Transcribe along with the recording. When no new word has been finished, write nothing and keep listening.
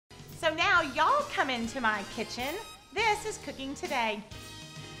So now y'all come into my kitchen. This is Cooking Today.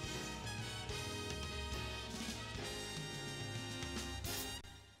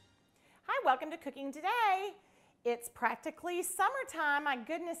 Hi, welcome to Cooking Today. It's practically summertime. My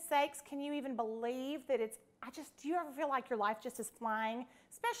goodness sakes, can you even believe that do you ever feel like your life just is flying?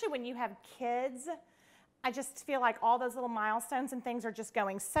 Especially when you have kids. I just feel like all those little milestones and things are just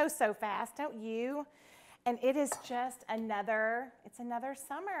going so fast, don't you? And it is just another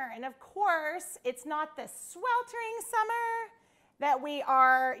summer. And of course, it's not the sweltering summer that we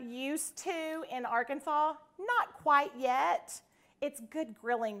are used to in Arkansas. Not quite yet. It's good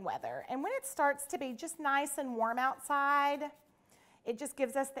grilling weather. And when it starts to be just nice and warm outside, it just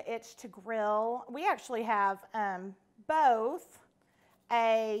gives us the itch to grill. We actually have both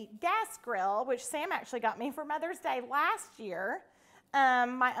a gas grill, which Sam actually got me for Mother's Day last year,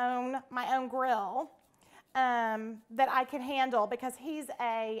 my own grill. That I can handle because he's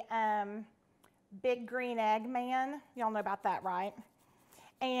a big green egg man. Y'all know about that, right?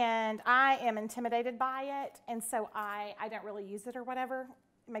 And I am intimidated by it, and so I don't really use it or whatever.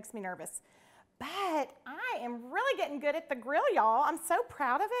 It makes me nervous. But I am really getting good at the grill, y'all. I'm so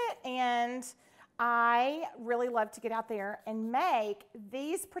proud of it, and I really love to get out there and make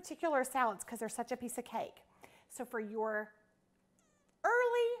these particular salads because they're such a piece of cake. So for your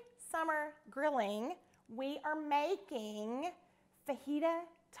early summer grilling, we are making fajita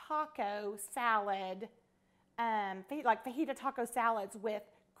taco salad, like fajita taco salads with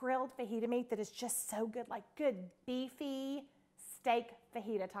grilled fajita meat that is just so good, like good beefy steak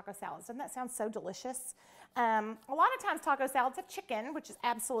fajita taco salads. Doesn't that sound so delicious? A lot of times taco salads have chicken, which is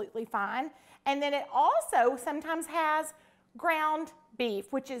absolutely fine. And then it also sometimes has ground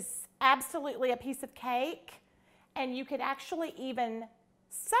beef, which is absolutely a piece of cake. And you could actually even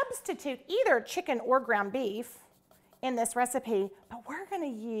substitute either chicken or ground beef in this recipe, but we're going to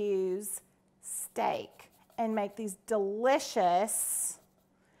use steak and make these delicious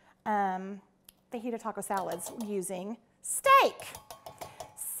fajita taco salads using steak.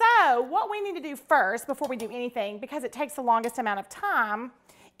 So what we need to do first before we do anything, because it takes the longest amount of time,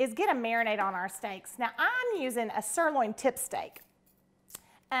 is get a marinade on our steaks. Now I'm using a sirloin tip steak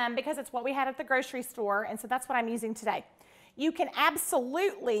because it's what we had at the grocery store, and so that's what I'm using today. You can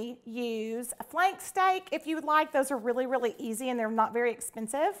absolutely use a flank steak if you would like. Those are really easy and they're not very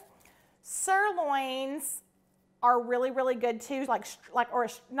expensive. Sirloins are really good too,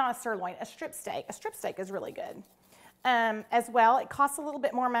 not a sirloin, a strip steak. A strip steak is really good as well. It costs a little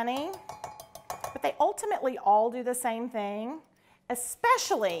bit more money, but they ultimately all do the same thing,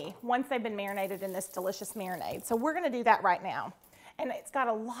 especially once they've been marinated in this delicious marinade. So we're gonna do that right now. And it's got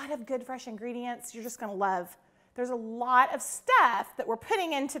a lot of good fresh ingredients you're just gonna love. There's a lot of stuff that we're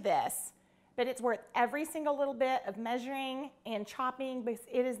putting into this, but it's worth every single little bit of measuring and chopping because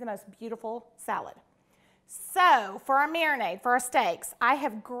it is the most beautiful salad. So for our marinade, for our steaks, I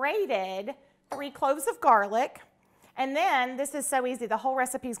have grated 3 cloves of garlic, and then this is so easy. The whole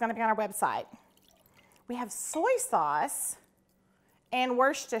recipe is going to be on our website. We have soy sauce and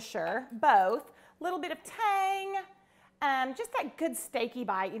Worcestershire, both. A little bit of tang, just that good steaky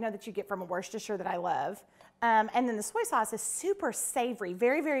bite, you know, that you get from a Worcestershire that I love. And then the soy sauce is super savory,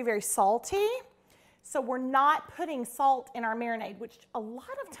 very salty. So we're not putting salt in our marinade, which a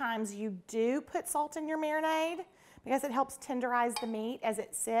lot of times you do put salt in your marinade because it helps tenderize the meat as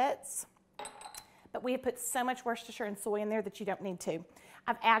it sits. But we have put so much Worcestershire and soy in there that you don't need to.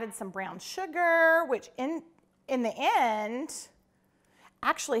 I've added some brown sugar, which in the end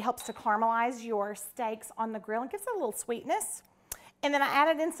actually helps to caramelize your steaks on the grill and gives it a little sweetness. And then I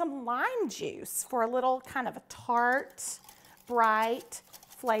added in some lime juice for a little kind of a tart, bright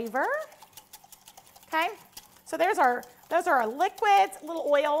flavor. Okay, so those are our liquids, a little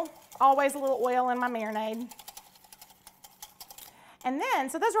oil, always a little oil in my marinade. And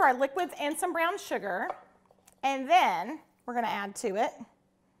then, so those are our liquids and some brown sugar. And then we're gonna add to it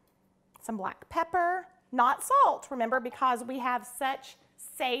some black pepper, not salt, remember, because we have such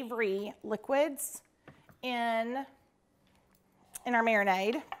savory liquids in our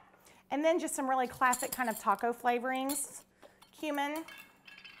marinade. And then just some really classic kind of taco flavorings. Cumin. You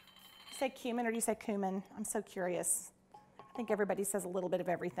say cumin or do you say cumin? I'm so curious. I think everybody says a little bit of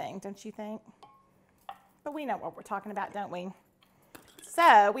everything, don't you think? But we know what we're talking about, don't we?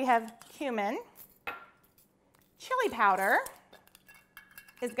 So we have cumin. Chili powder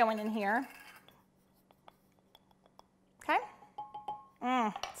is going in here. Okay?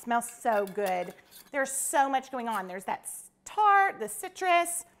 Smells so good. There's so much going on. There's that tart, the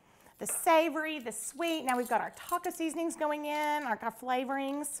citrus, the savory, the sweet. Now we've got our taco seasonings going in, our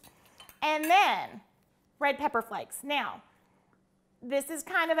flavorings. And then red pepper flakes. Now, this is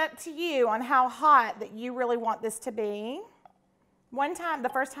kind of up to you on how hot that you really want this to be. One time, the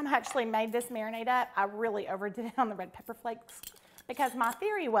first time I actually made this marinade up, I really overdid it on the red pepper flakes because my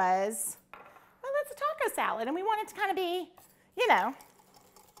theory was, well, it's a taco salad and we want it to kind of be, you know,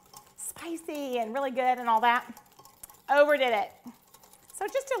 spicy and really good and all that. Overdid it. So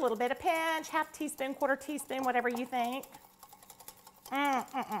just a little bit, a pinch, half teaspoon, quarter teaspoon, whatever you think. You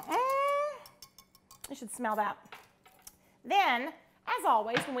should smell that. Then, as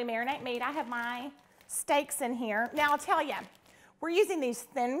always, when we marinate meat, I have my steaks in here. Now, I'll tell you, we're using these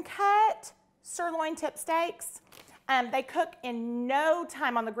thin cut sirloin tip steaks. They cook in no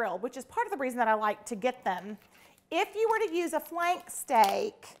time on the grill, which is part of the reason that I like to get them. If you were to use a flank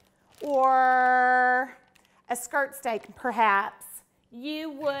steak or a skirt steak, perhaps, you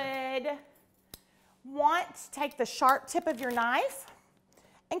would want to take the sharp tip of your knife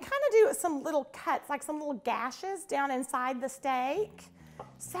and kind of do some little cuts, like some little gashes down inside the steak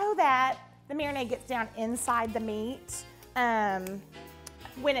so that the marinade gets down inside the meat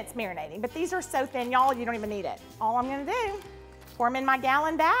when it's marinating. But these are so thin, y'all, you don't even need it. All I'm gonna do, pour them in my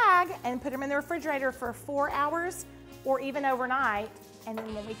gallon bag and put them in the refrigerator for 4 hours or even overnight. And then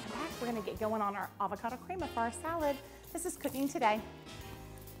when we come back, we're gonna get going on our avocado crema for our salad. This is Cooking Today.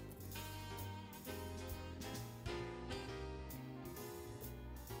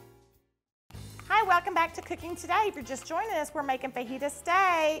 Hi, welcome back to Cooking Today. If you're just joining us, we're making fajita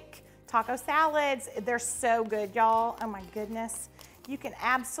steak, taco salads. They're so good, y'all. Oh my goodness. You can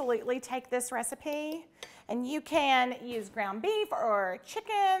absolutely take this recipe and you can use ground beef or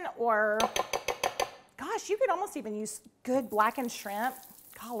chicken or, gosh, you could almost even use good blackened shrimp.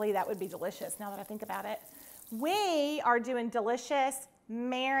 Golly, that would be delicious now that I think about it. We are doing delicious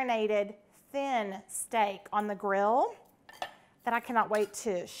marinated thin steak on the grill that I cannot wait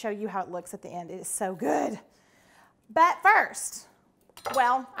to show you how it looks at the end. It is so good. But first,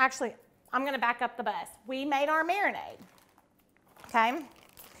 well, actually, I'm gonna back up the bus. We made our marinade, okay?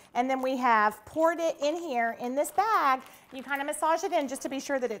 And then we have poured it in here in this bag. You kind of massage it in just to be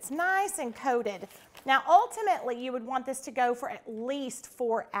sure that it's nice and coated. Now, ultimately, you would want this to go for at least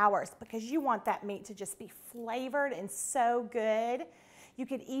 4 hours because you want that meat to just be flavored and so good. You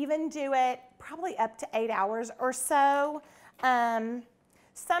could even do it probably up to 8 hours or so.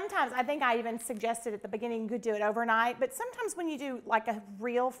 Sometimes, I think I even suggested at the beginning you could do it overnight, but sometimes when you do like a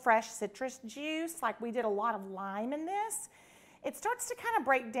real fresh citrus juice, like we did a lot of lime in this, it starts to kind of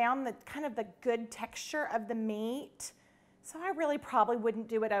break down the kind of the good texture of the meat. So I really probably wouldn't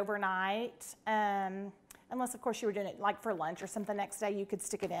do it overnight, unless of course you were doing it like for lunch or something next day, you could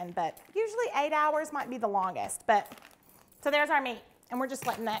stick it in, but usually 8 hours might be the longest. But so there's our meat, and we're just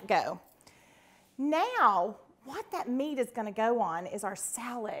letting that go. Now, what that meat is gonna go on is our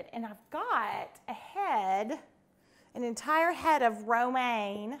salad, and I've got a head, an entire head of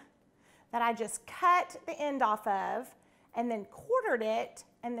romaine that I just cut the end off of and then quartered it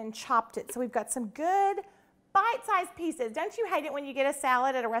and then chopped it. So we've got some good bite-sized pieces. Don't you hate it when you get a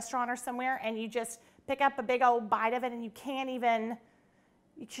salad at a restaurant or somewhere and you just pick up a big old bite of it and you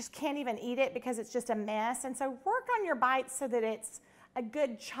just can't even eat it because it's just a mess? And so work on your bites so that it's a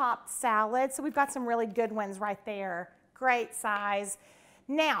good chopped salad. So we've got some really good ones right there. Great size.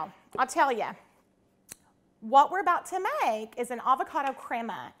 Now, I'll tell you, what we're about to make is an avocado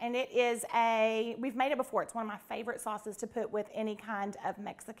crema, and it is we've made it before. It's one of my favorite sauces to put with any kind of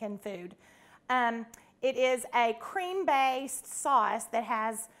Mexican food. It is a cream-based sauce that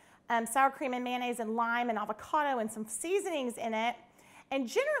has sour cream and mayonnaise and lime and avocado and some seasonings in it. And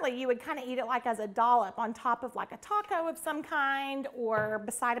generally, you would kind of eat it like as a dollop on top of like a taco of some kind or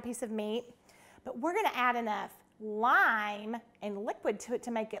beside a piece of meat. But we're gonna add enough lime and liquid to it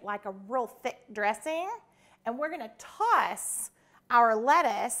to make it like a real thick dressing. And we're gonna toss our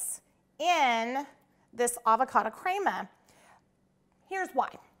lettuce in this avocado crema. Here's why.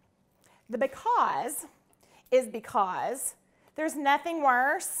 The because is because there's nothing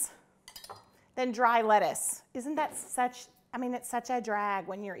worse than dry lettuce. Isn't that such, I mean, it's such a drag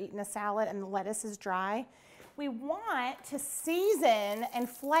when you're eating a salad and the lettuce is dry. We want to season and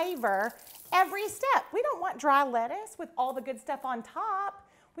flavor every step. We don't want dry lettuce with all the good stuff on top.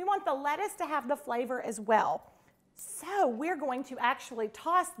 We want the lettuce to have the flavor as well. So we're going to actually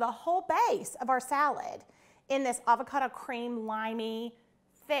toss the whole base of our salad in this avocado cream, limey,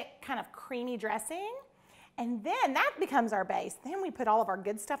 thick, kind of creamy dressing. And then that becomes our base. Then we put all of our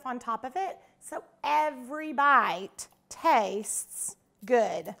good stuff on top of it. So every bite tastes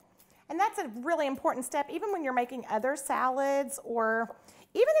good. And that's a really important step, even when you're making other salads, or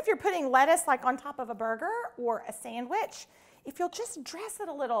even if you're putting lettuce like on top of a burger or a sandwich. If you'll just dress it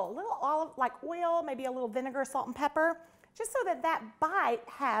a little olive, like oil, maybe a little vinegar, salt, and pepper, just so that that bite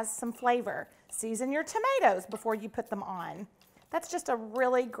has some flavor. Season your tomatoes before you put them on. That's just a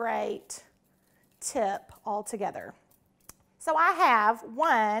really great tip altogether. So I have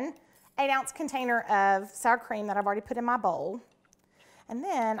one 8-ounce container of sour cream that I've already put in my bowl. And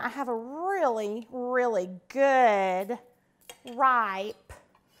then I have a really, really good ripe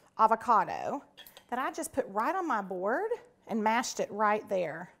avocado that I just put right on my board and mashed it right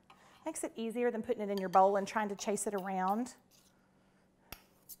there. Makes it easier than putting it in your bowl and trying to chase it around.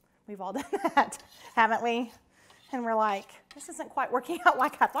 We've all done that, haven't we? And we're like, this isn't quite working out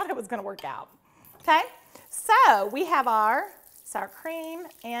like I thought it was going to work out. Okay, so we have our sour cream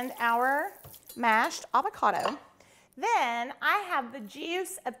and our mashed avocado. Then I have the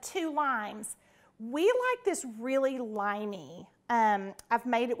juice of 2 limes. We like this really limey. I've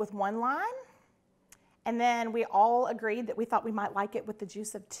made it with 1 lime, and then we all agreed that we thought we might like it with the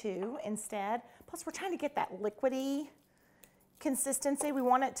juice of 2 instead. Plus, we're trying to get that liquidy consistency. We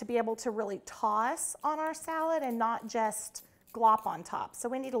want it to be able to really toss on our salad and not just glop on top. So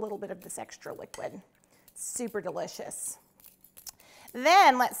we need a little bit of this extra liquid. Super delicious.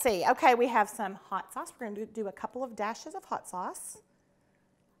 Then let's see. Okay, we have some hot sauce. We're going to do a couple of dashes of hot sauce.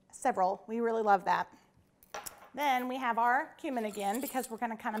 Several. We really love that. Then we have our cumin again because we're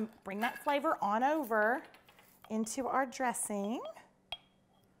going to kind of bring that flavor on over into our dressing.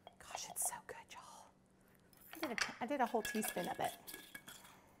 Gosh, it's so good, y'all. I did a whole teaspoon of it.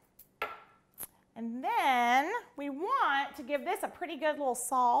 And then we want to give this a pretty good little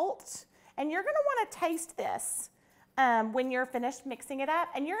salt. And you're going to want to taste this when you're finished mixing it up.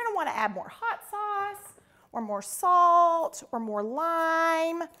 And you're going to want to add more hot sauce or more salt or more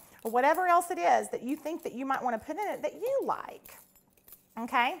lime or whatever else it is that you think that you might want to put in it that you like.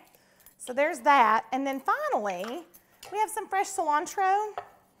 Okay? So there's that. And then finally, we have some fresh cilantro.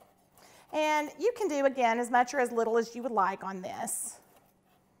 And you can do, again, as much or as little as you would like on this.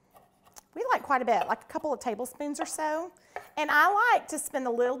 We like quite a bit, like a couple of tablespoons or so. And I like to spend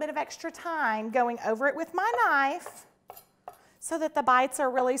a little bit of extra time going over it with my knife so that the bites are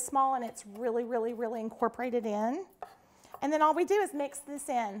really small and it's really, really, really incorporated in. And then all we do is mix this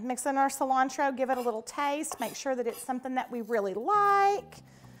in. Mix in our cilantro, give it a little taste, make sure that it's something that we really like.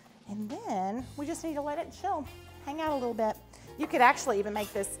 And then we just need to let it chill, hang out a little bit. You could actually even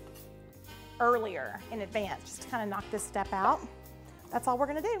make this earlier in advance, just to kind of knock this step out. That's all we're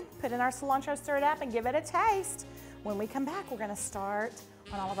gonna do. Put in our cilantro, stir it up, and give it a taste. When we come back, we're gonna start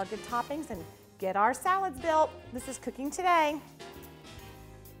on all of our good toppings and get our salads built. This is Cooking Today.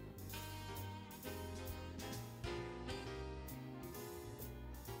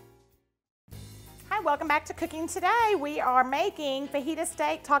 Hi, welcome back to Cooking Today. We are making fajita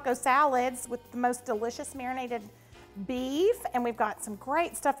steak taco salads with the most delicious marinated beef, and we've got some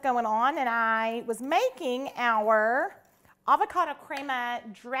great stuff going on. And I was making our avocado crema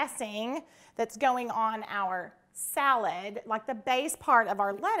dressing that's going on our salad, like the base part of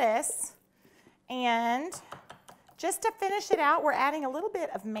our lettuce. And just to finish it out, we're adding a little bit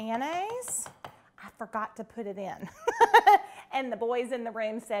of mayonnaise. I forgot to put it in. And the boys in the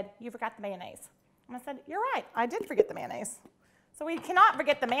room said, "You forgot the mayonnaise." And I said, "You're right, I did forget the mayonnaise." So we cannot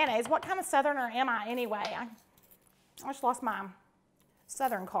forget the mayonnaise. What kind of Southerner am I anyway? I just lost my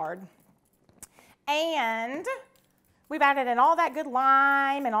Southern card. And we've added in all that good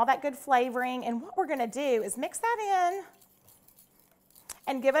lime and all that good flavoring. And what we're going to do is mix that in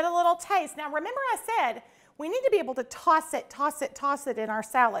and give it a little taste. Now, remember I said we need to be able to toss it in our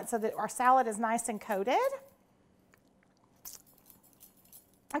salad so that our salad is nice and coated.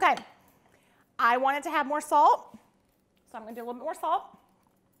 Okay. I wanted to have more salt, so I'm going to do a little bit more salt.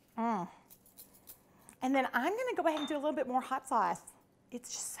 And then I'm going to go ahead and do a little bit more hot sauce. It's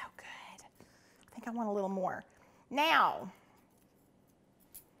just so good. I think I want a little more. Now,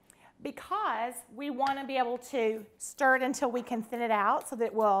 because we want to be able to stir it until we can thin it out so that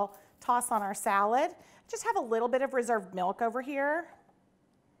it will toss on our salad, just have a little bit of reserved milk over here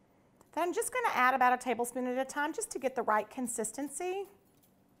that I'm just going to add about a tablespoon at a time just to get the right consistency.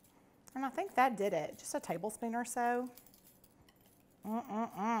 And I think that did it, just a tablespoon or so.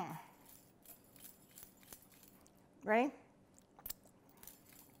 Ready?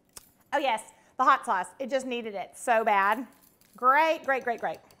 Oh yes, the hot sauce. It just needed it so bad. Great, great, great,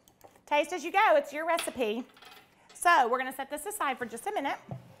 great. Taste as you go, it's your recipe. So we're gonna set this aside for just a minute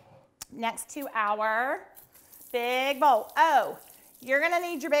next to our big bowl. Oh, you're gonna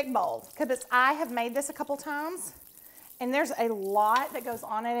need your big bowl because I have made this a couple times and there's a lot that goes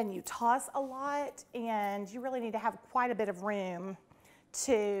on it and you toss a lot and you really need to have quite a bit of room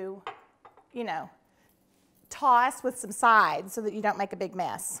to, you know, toss with some sides so that you don't make a big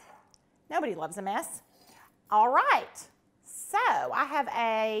mess. Nobody loves a mess. All right, So I have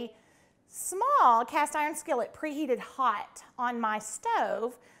a small cast iron skillet preheated hot on my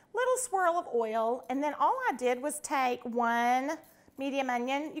stove, little swirl of oil, and then all I did was take 1 medium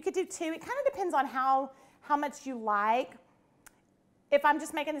onion. You could do 2. It kind of depends on how much you like. If I'm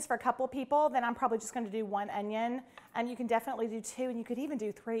just making this for a couple of people, then I'm probably just going to do 1 onion. And you can definitely do 2, and you could even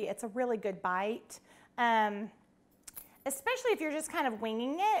do 3. It's a really good bite. Especially if you're just kind of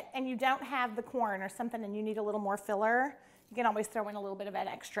winging it and you don't have the corn or something and you need a little more filler, you can always throw in a little bit of that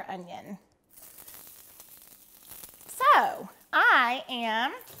extra onion. So I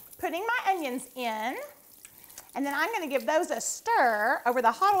am putting my onions in, and then I'm going to give those a stir over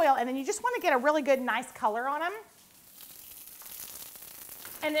the hot oil, and then you just want to get a really good, nice color on them.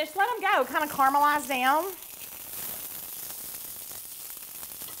 And just let them go, kind of caramelize down.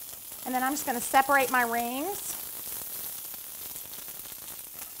 And then I'm just going to separate my rings.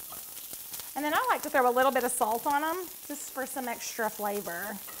 And then I like to throw a little bit of salt on them, just for some extra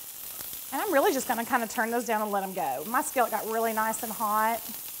flavor. And I'm really just going to kind of turn those down and let them go. My skillet got really nice and hot.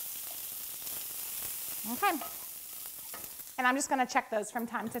 Okay. And I'm just going to check those from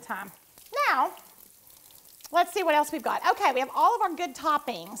time to time. Now, let's see what else we've got. Okay, we have all of our good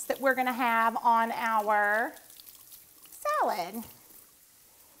toppings that we're going to have on our salad.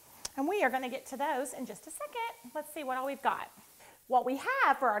 And we are going to get to those in just a second. Let's see what all we've got. What we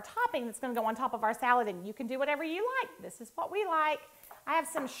have for our topping that's going to go on top of our salad, and you can do whatever you like. This is what we like. I have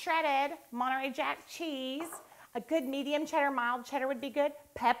some shredded Monterey Jack cheese. A good medium cheddar, mild cheddar would be good.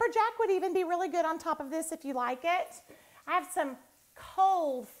 Pepper jack would even be really good on top of this if you like it. I have some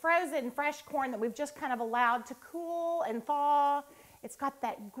cold, frozen, fresh corn that we've just kind of allowed to cool and thaw. It's got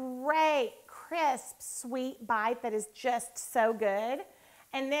that great, crisp, sweet bite that is just so good.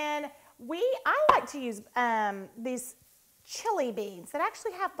 And then I like to use these chili beans that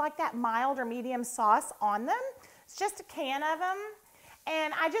actually have like that mild or medium sauce on them. It's just a can of them.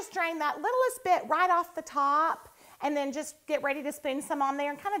 And I just drain that littlest bit right off the top and then just get ready to spoon some on there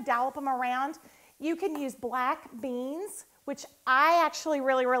and kind of dollop them around. You can use black beans, which I actually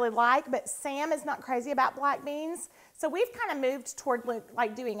really, really like, but Sam is not crazy about black beans. So we've kind of moved toward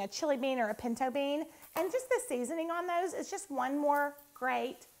like doing a chili bean or a pinto bean. And just the seasoning on those is just one more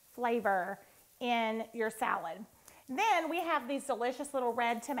great flavor in your salad. Then we have these delicious little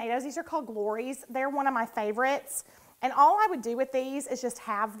red tomatoes. These are called Glories. They're one of my favorites. And all I would do with these is just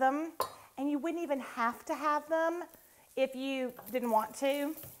have them. And you wouldn't even have to have them if you didn't want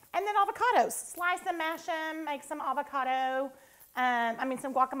to. And then avocados. Slice them, mash them, make some avocado,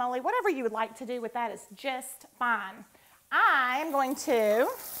 some guacamole. Whatever you would like to do with that is just fine. I am going to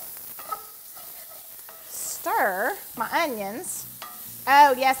stir my onions.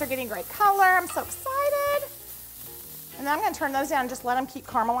 Oh yes, they're getting great color. I'm so excited. And then I'm going to turn those down and just let them keep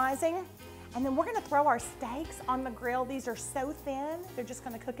caramelizing. And then we're going to throw our steaks on the grill. These are so thin, they're just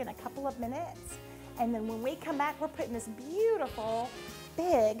going to cook in a couple of minutes. And then when we come back, we're putting this beautiful,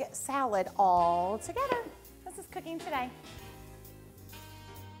 big salad all together. This is cooking today.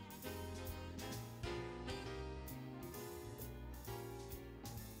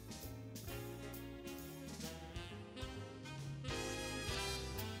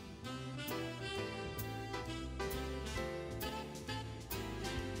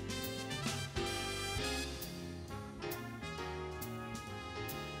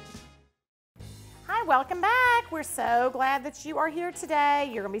 Welcome back. We're so glad that you are here today.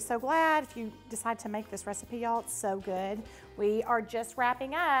 You're gonna be so glad if you decide to make this recipe, y'all. It's so good. We are just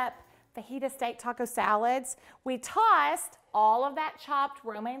wrapping up fajita steak taco salads. We tossed all of that chopped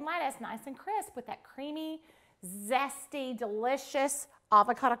romaine lettuce nice and crisp with that creamy, zesty, delicious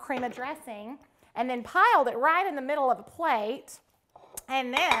avocado crema dressing, and then piled it right in the middle of a plate.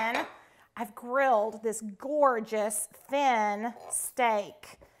 And then I've grilled this gorgeous thin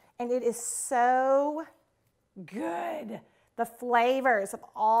steak. And it is so good. The flavors of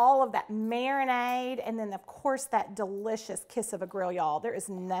all of that marinade, and then of course that delicious kiss of a grill, y'all. There is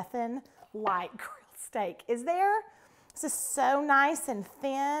nothing like grilled steak, is there? This is so nice and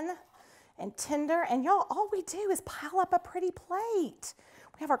thin and tender. And y'all, all we do is pile up a pretty plate.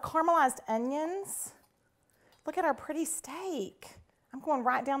 We have our caramelized onions. Look at our pretty steak. I'm going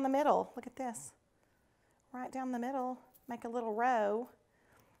right down the middle. Look at this. Right down the middle. Make a little row.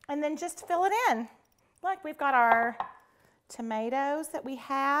 And then just fill it in. Look, we've got our tomatoes that we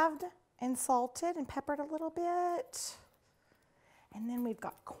halved and salted and peppered a little bit. And then we've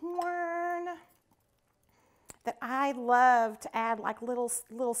got corn that I love to add like little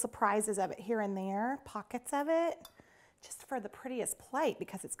surprises of it here and there, pockets of it, just for the prettiest plate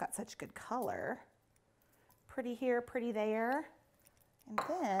because it's got such good color. Pretty here, pretty there. And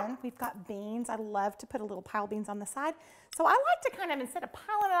then we've got beans. I love to put a little pile of beans on the side. So I like to kind of, instead of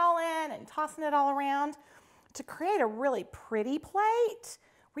piling it all in and tossing it all around, to create a really pretty plate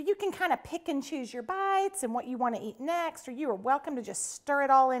where you can kind of pick and choose your bites and what you want to eat next, or you are welcome to just stir it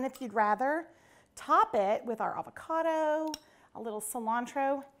all in if you'd rather. Top it with our avocado, a little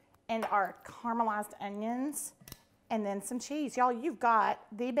cilantro, and our caramelized onions, and then some cheese. Y'all, you've got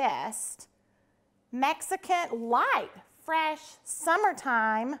the best Mexican, light, fresh,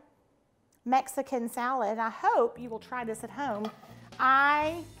 summertime Mexican salad. I hope you will try this at home.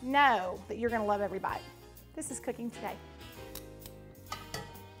 I know that you're gonna love every bite. This is Cooking Today.